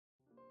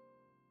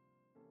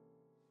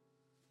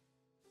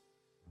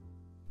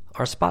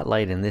Our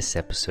spotlight in this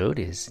episode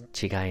is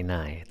違い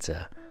ない. It's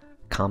a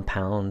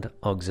compound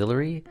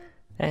auxiliary,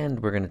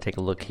 and we're going to take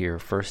a look here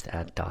first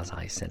at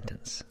Dazai's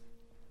sentence.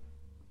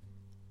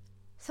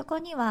 そこ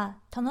には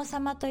殿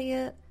様とい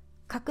う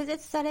隔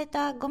絶され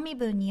た語尾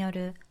文によ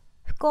る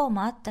不幸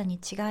もあったに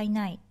違い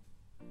ない。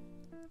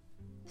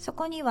そ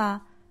こに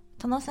は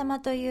殿様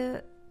とい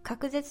う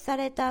隔絶さ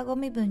れた語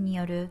尾文に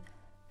よる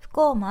不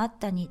幸もあっ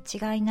たに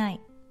違いな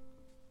い。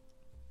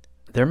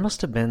There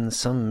must have been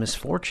some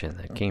misfortune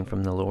that came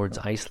from the Lord's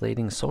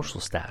isolating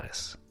social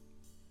status.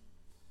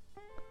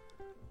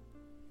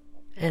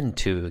 And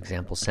two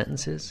example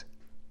sentences.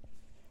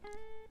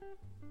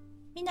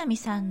 南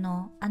さん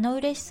のあの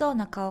嬉しそう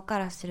な顔か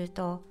らする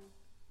と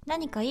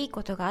何かいい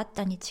ことがあっ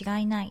たに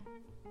違いない。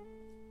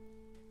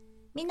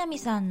南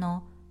さん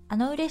のあ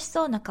の嬉し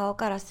そうな顔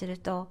からする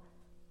と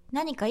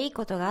何かいい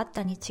ことがあっ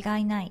たに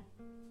違いない。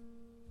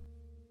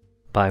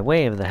By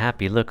way of the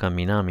happy look on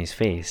Minami's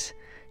face,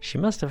 she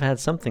must have had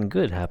something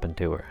good happen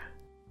to her.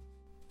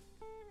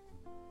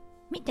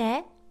 見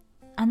て、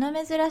あの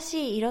珍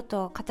しい色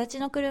と形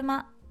の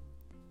車。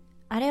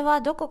あれ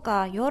はどこ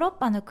かヨーロッ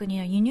パの国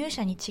の輸入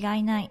車に違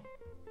いない。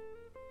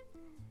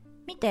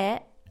見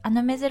て、あ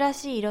の珍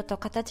しい色と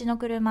形の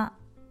車。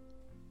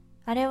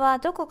あれは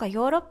どこか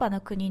ヨーロッパ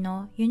の国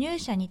の輸入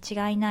車に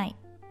違いない。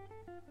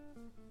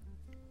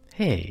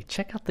Hey,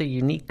 check out the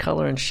unique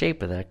color and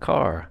shape of that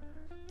car.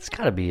 It's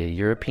gotta be a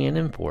European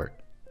import.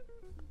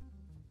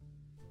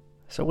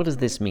 So what does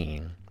this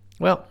mean?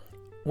 Well,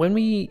 when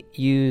we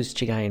use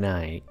違い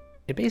ない,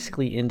 it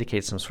basically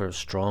indicates some sort of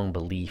strong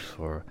belief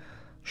or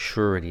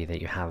surety that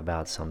you have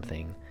about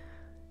something.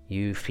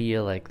 You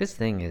feel like this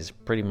thing is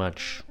pretty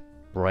much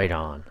right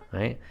on,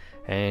 right?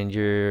 And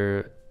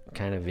your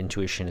kind of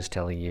intuition is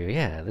telling you,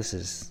 yeah, this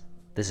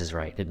is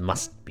right. It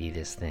must be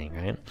this thing,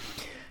 right?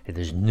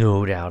 There's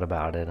no doubt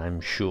about it,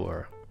 I'm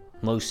sure.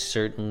 Most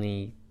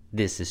certainly,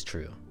 this is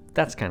true.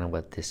 That's kind of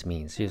what this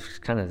means. You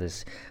have kind of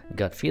this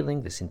gut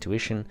feeling, this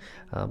intuition,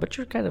 but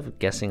you're kind of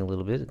guessing a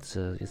little bit.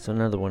 It's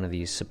another one of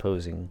these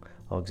supposing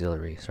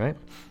auxiliaries, right?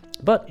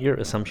 But your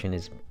assumption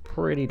is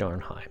pretty darn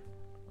high.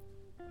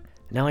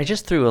 Now, I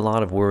just threw a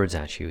lot of words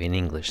at you in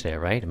English there,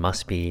 right? It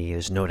must be,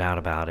 there's no doubt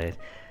about it.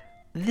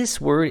 This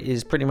word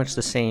is pretty much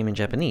the same in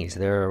Japanese.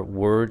 There are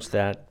words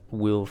that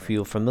will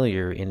feel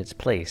familiar in its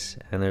place,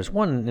 and there's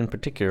one in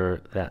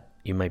particular that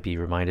you might be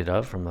reminded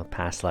of from a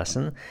past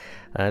lesson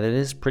that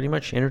is pretty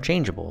much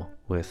interchangeable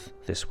with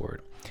this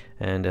word.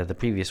 And the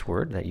previous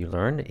word that you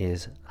learned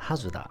is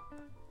hazuda.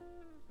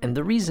 And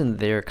the reason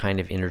they're kind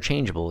of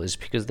interchangeable is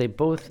because they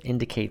both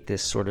indicate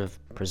this sort of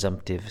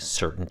presumptive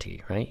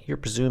certainty, right? You're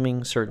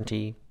presuming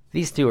certainty.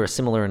 These two are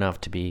similar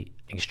enough to be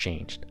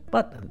exchanged.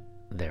 But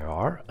there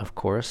are, of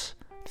course,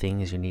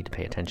 things you need to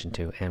pay attention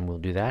to, and we'll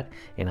do that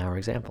in our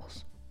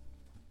examples.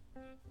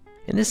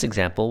 In this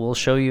example, we'll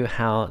show you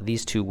how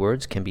these two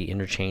words can be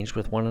interchanged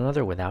with one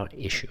another without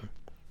issue.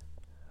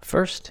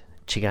 First,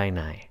 違い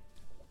ない。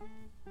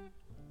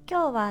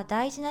今日は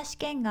大事な試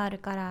験がある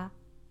から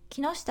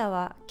木下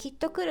はきっ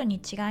と来るに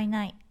違い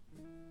ない。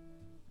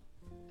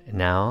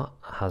Now,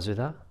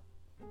 hazuda.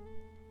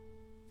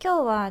 今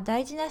日は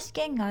大事な試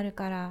験がある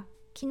から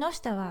木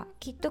下は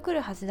きっと来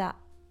るはずだ。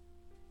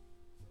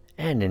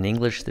And in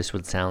English, this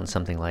would sound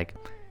something like,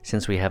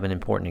 since we have an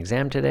important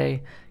exam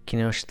today,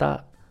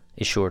 Kinoshita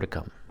is sure to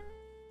come.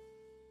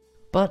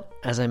 But,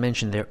 as I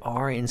mentioned, there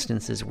are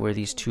instances where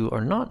these two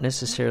are not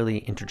necessarily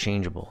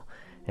interchangeable,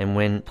 and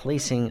when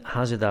placing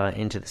hazuda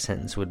into the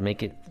sentence would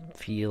make it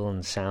feel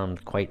and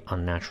sound quite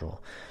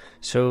unnatural.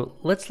 So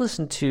let's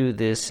listen to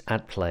this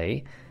at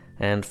play,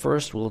 and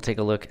first we'll take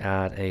a look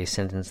at a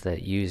sentence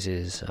that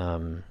uses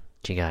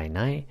違い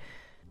ない,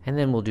 and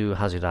then we'll do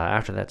hazuda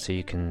after that so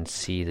you can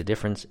see the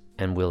difference,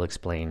 and we'll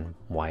explain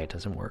why it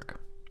doesn't work.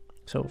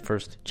 So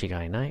first,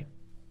 違いない.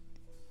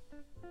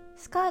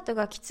 スカート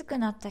がきつく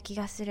なった気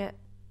がする。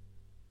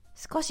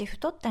少し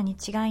太ったに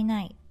違い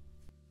ない。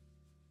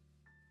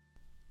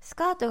ス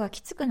カートが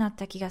きつくなっ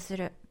た気がす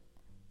る。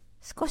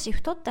少し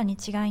太ったに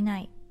違いな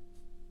い。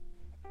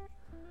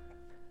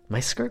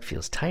My skirt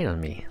feels tight on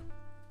me.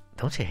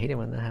 Don't you hate it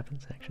when that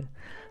happens, actually?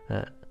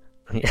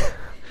 Yeah.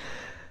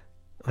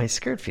 My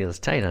skirt feels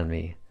tight on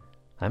me.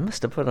 I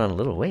must have put on a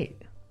little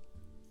weight.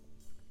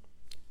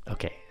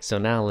 Okay, so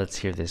now let's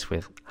hear this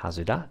with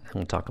hazuda, and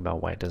we'll talk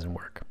about why it doesn't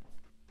work.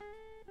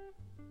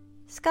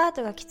 スカー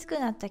トがきつく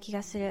なった気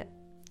がする。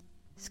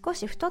少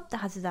し太った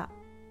はずだ。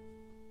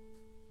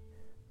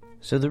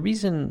So the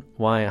reason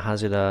why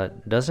hazuda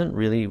doesn't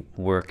really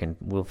work and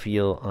will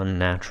feel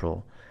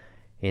unnatural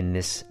in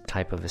this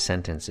type of a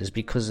sentence is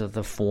because of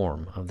the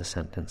form of the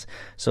sentence.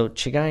 So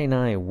違い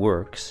ない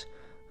works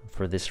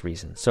for this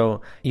reason.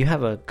 So you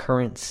have a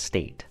current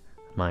state.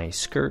 My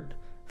skirt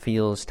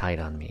feels tight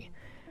on me.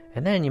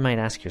 And then you might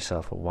ask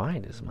yourself, well, why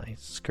does my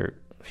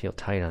skirt feel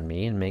tight on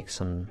me? And make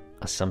some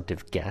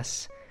assumptive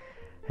guess.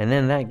 And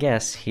then that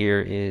guess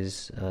here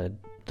is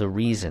the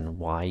reason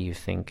why you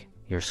think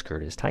your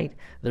skirt is tight.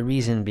 The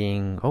reason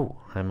being, oh,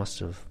 I must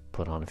have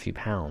put on a few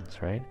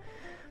pounds, right?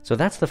 So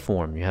that's the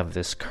form. You have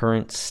this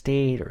current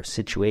state or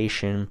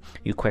situation.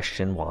 You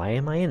question, why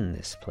am I in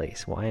this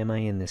place? Why am I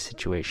in this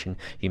situation?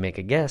 You make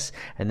a guess,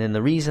 and then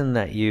the reason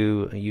that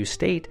you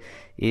state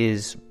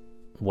is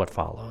what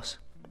follows.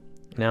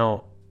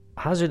 Now,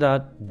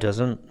 Hazuda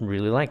doesn't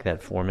really like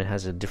that form. It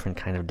has a different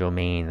kind of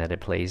domain that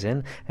it plays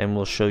in, and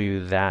we'll show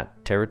you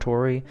that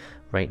territory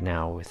right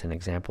now with an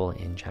example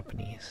in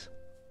Japanese.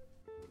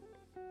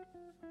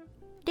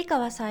 リカ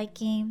は最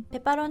近ペ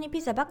パロニ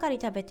ピザばかり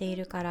食べてい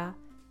るから、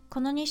こ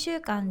の2週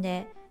間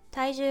で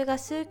体重が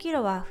数キ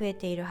ロは増え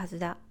ているはず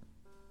だ。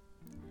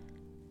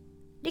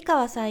リカ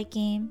は最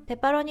近ペ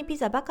パロニピ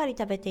ザばかり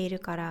食べている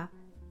から、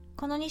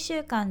この2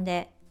週間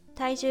で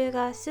体重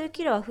が数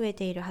キロは増え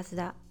ているはず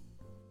だ。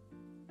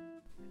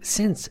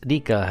Since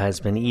Rika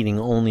has been eating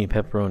only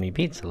pepperoni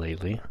pizza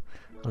lately,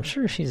 I'm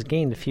sure she's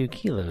gained a few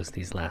kilos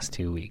these last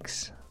 2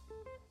 weeks.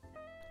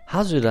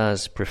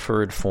 Hazuda's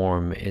preferred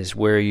form is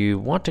where you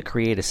want to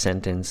create a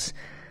sentence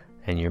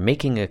and you're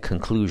making a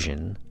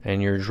conclusion,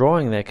 and you're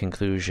drawing that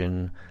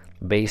conclusion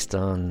based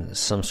on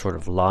some sort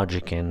of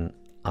logic and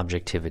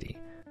objectivity.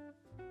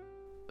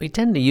 We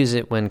tend to use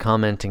it when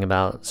commenting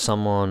about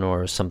someone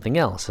or something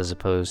else as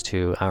opposed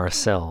to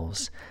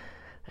ourselves.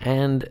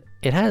 And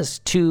it has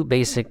 2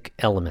 basic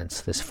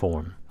elements, this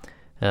form.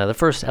 The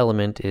first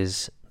element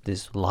is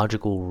this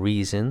logical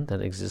reason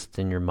that exists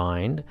in your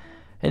mind,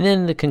 and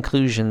then the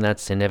conclusion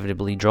that's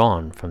inevitably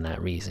drawn from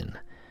that reason.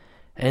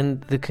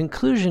 And the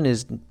conclusion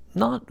is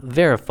not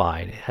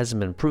verified. It hasn't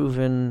been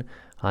proven,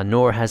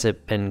 nor has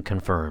it been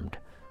confirmed.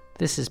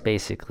 This is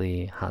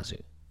basically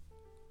Hazu.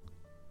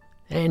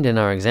 And in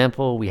our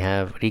example, we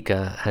have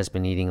Rika has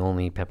been eating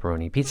only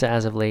pepperoni pizza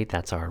as of late.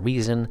 That's our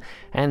reason.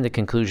 And the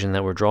conclusion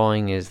that we're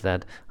drawing is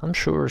that I'm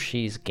sure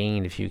she's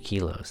gained a few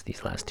kilos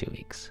these last 2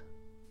 weeks.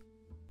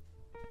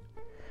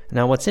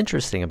 Now, what's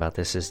interesting about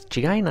this is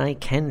Chigai-nai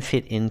can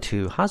fit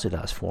into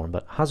Hazuda's form,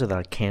 but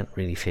Hazuda can't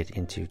really fit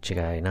into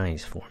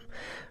Chigai-nai's form.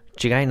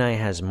 Chigai-nai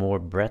has more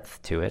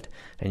breadth to it,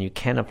 and you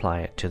can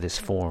apply it to this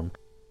form.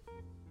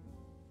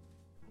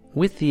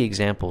 With the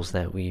examples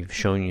that we've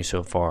shown you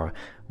so far,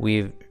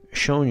 we've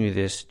shown you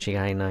this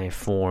Chigai-nai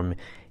form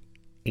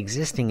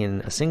existing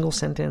in a single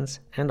sentence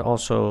and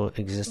also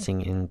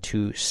existing in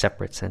 2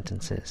 separate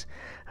sentences,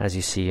 as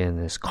you see in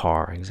this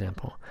car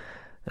example.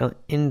 Now,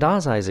 in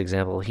Dazai's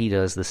example, he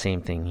does the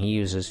same thing. He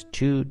uses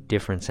 2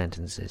 different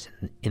sentences.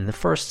 In the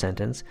first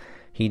sentence,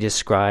 he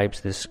describes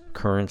this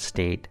current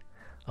state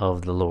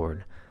of the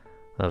Lord,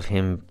 of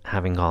him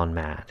having gone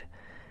mad.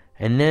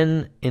 And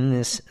then in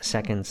this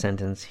second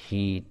sentence,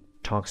 he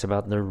talks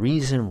about the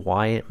reason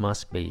why it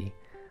must be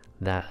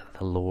that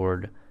the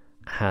Lord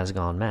has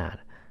gone mad.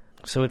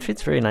 So it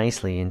fits very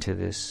nicely into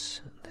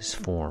this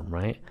form,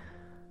 right?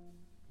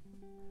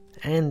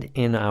 And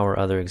in our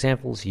other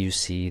examples, you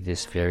see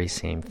this very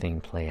same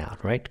thing play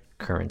out, right?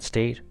 Current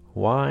state,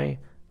 why,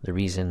 the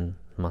reason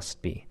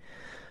must be.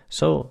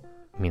 So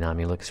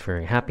Minami looks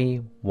very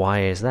happy.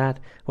 Why is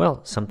that?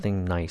 Well,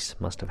 something nice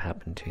must have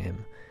happened to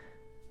him.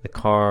 The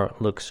car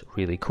looks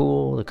really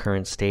cool, the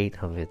current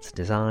state of its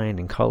design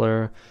and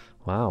color.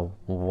 Wow,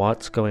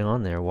 what's going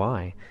on there?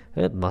 Why?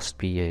 It must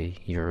be a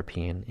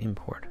European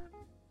import.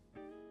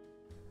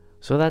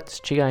 So that's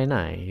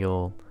Chigai-nai.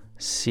 You'll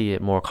see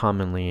it more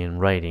commonly in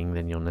writing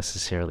than you'll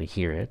necessarily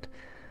hear it.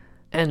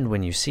 And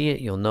when you see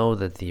it, you'll know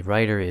that the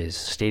writer is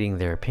stating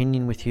their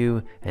opinion with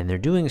you, and they're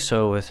doing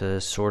so with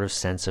a sort of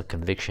sense of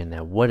conviction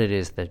that what it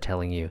is they're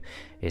telling you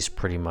is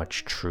pretty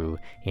much true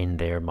in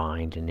their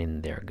mind and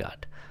in their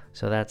gut.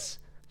 So that's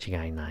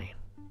Chigai-nai.